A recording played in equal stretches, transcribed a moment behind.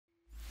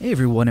Hey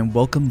everyone, and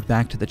welcome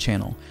back to the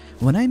channel.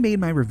 When I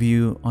made my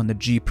review on the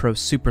G Pro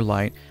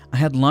Superlight, I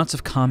had lots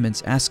of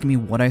comments asking me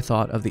what I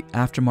thought of the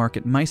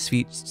aftermarket mice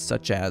feet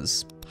such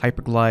as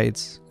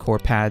hyperglides,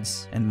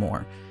 corepads, and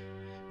more.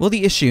 Well,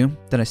 the issue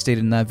that I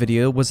stated in that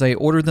video was I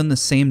ordered them the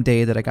same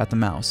day that I got the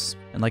mouse.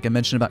 And like I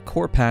mentioned about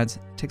corepads,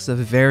 it takes a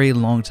very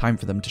long time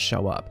for them to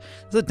show up.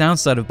 The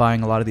downside of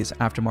buying a lot of these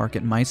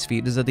aftermarket mice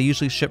feet is that they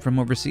usually ship from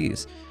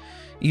overseas.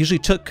 It usually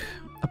took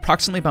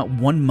approximately about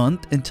 1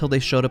 month until they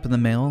showed up in the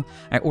mail.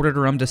 I ordered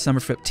around December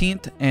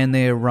 15th and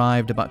they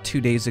arrived about 2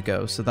 days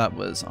ago, so that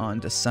was on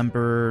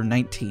December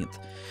 19th.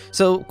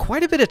 So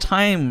quite a bit of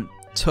time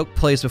took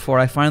place before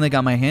I finally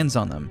got my hands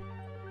on them.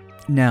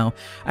 Now,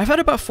 I've had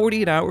about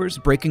 48 hours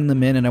breaking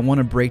them in, and I want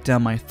to break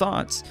down my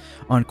thoughts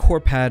on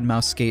Corepad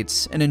mouse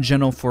skates and in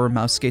general for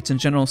mouse skates in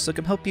general so it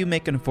can help you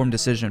make an informed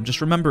decision.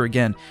 Just remember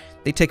again,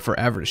 they take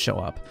forever to show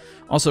up.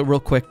 Also, real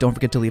quick, don't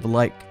forget to leave a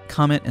like,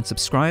 comment, and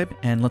subscribe,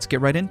 and let's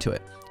get right into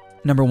it.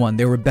 Number 1,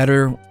 they were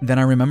better than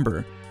I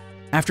remember.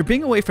 After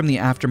being away from the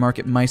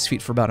aftermarket mice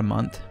feet for about a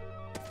month,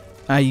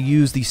 I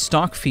used the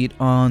stock feet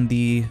on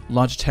the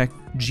Logitech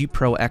G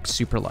Pro X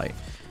Superlight.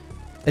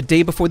 A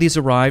day before these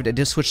arrived, I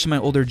did switch to my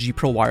older G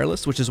Pro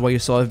wireless, which is why you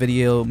saw a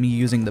video of me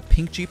using the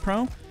pink G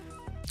Pro,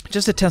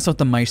 just to test out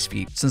the mice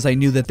feet, since I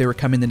knew that they were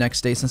coming the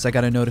next day since I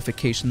got a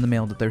notification in the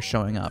mail that they're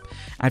showing up.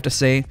 I have to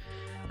say,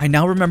 I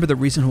now remember the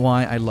reason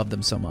why I love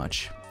them so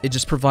much. It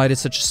just provided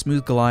such a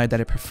smooth glide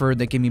that I preferred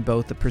that gave me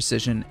both the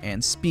precision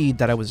and speed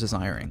that I was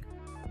desiring.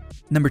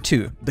 Number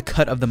 2, the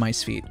cut of the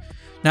mice feet.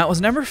 Now, I was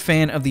never a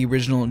fan of the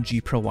original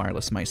G Pro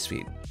wireless mice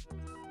feet,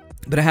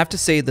 but I have to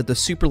say that the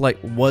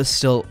Superlight was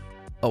still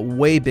a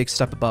way big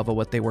step above of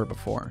what they were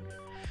before.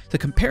 The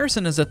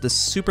comparison is that the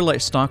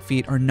Superlight stock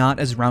feet are not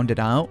as rounded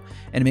out,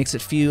 and it makes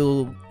it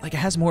feel like it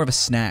has more of a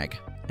snag.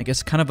 I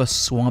guess kind of a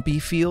swampy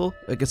feel,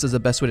 I guess is the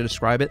best way to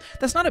describe it.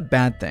 That's not a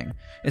bad thing.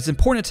 It's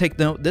important to take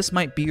note this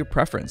might be your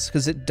preference,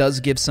 because it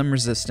does give some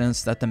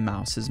resistance that the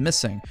mouse is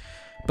missing.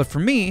 But for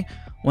me,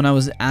 when I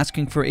was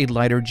asking for a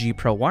lighter G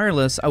Pro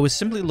wireless, I was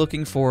simply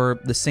looking for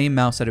the same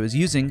mouse that I was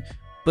using,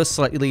 but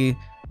slightly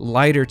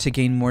lighter to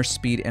gain more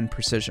speed and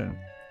precision.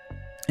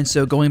 And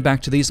so going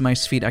back to these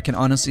mice feet, I can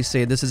honestly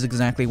say this is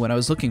exactly what I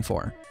was looking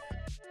for.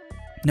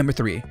 Number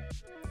 3,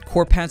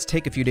 corepads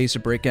take a few days to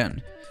break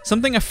in.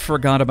 Something I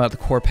forgot about the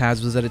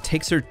corepads was that it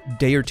takes a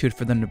day or two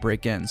for them to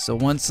break in. So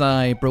once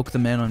I broke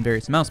them in on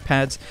various mouse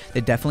pads,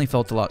 they definitely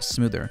felt a lot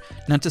smoother.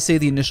 Not to say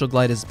the initial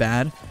glide is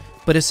bad,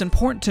 but it's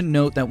important to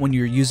note that when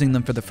you're using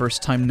them for the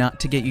first time, not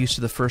to get used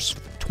to the first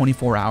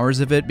 24 hours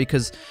of it,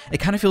 because it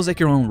kind of feels like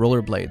your own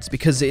rollerblades,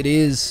 because it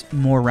is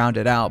more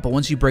rounded out. But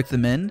once you break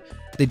them in,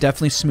 they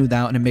definitely smooth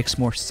out and it makes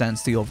more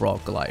sense, the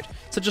overall glide.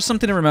 So just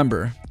something to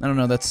remember. I don't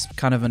know, that's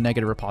kind of a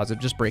negative or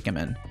positive, just break them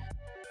in.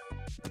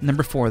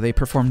 Number 4, they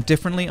perform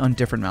differently on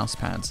different mouse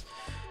pads.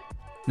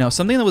 Now,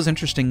 something that was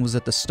interesting was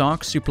that the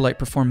stock Superlight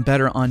performed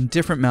better on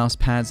different mouse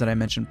pads that I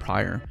mentioned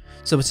prior.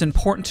 So it's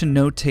important to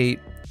notate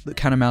the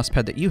kind of mouse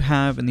pad that you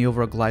have and the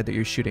overall glide that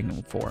you're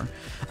shooting for.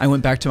 I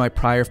went back to my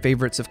prior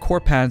favorites of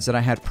corepads that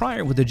I had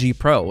prior with the G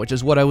Pro, which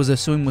is what I was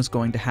assuming was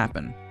going to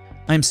happen.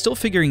 I'm still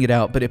figuring it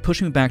out, but it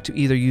pushed me back to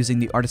either using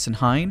the Artisan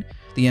Hine,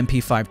 the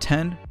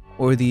MP510,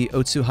 or the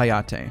Otsu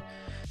Hayate.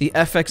 The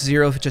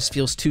FX0 just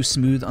feels too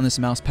smooth on this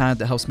mouse pad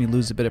that helps me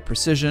lose a bit of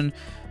precision,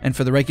 and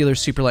for the regular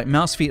Superlight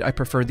mouse feet, I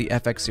prefer the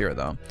FX0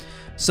 though.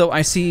 So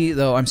I see,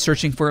 though, I'm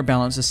searching for a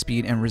balance of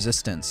speed and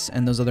resistance,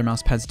 and those other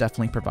mouse pads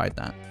definitely provide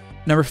that.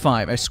 Number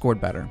 5, I scored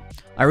better.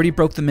 I already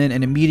broke them in,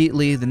 and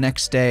immediately the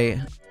next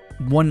day,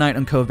 one night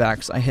on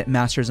Kovacs, I hit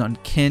Masters on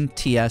Kin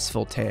TS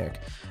Voltaic.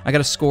 I got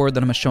a score that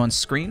I'm going to show on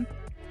screen.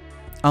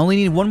 I only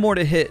need one more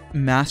to hit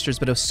Masters,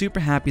 but I was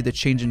super happy the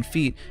change in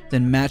feet,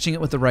 then matching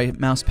it with the right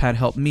mouse pad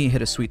helped me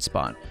hit a sweet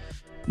spot.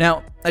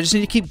 Now, I just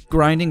need to keep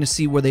grinding to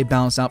see where they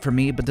balance out for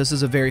me, but this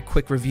is a very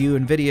quick review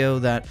and video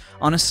that,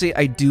 honestly,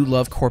 I do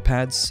love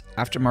corepads,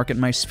 aftermarket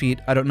mice feet.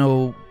 I don't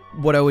know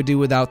what I would do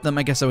without them.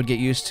 I guess I would get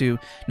used to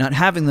not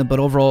having them, but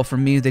overall for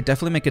me, they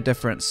definitely make a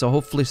difference. So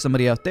hopefully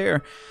somebody out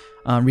there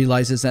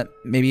realizes that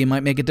maybe it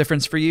might make a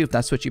difference for you if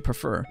that's what you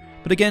prefer.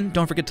 But again,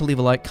 don't forget to leave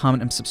a like,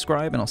 comment, and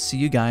subscribe, and I'll see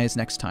you guys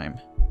next time.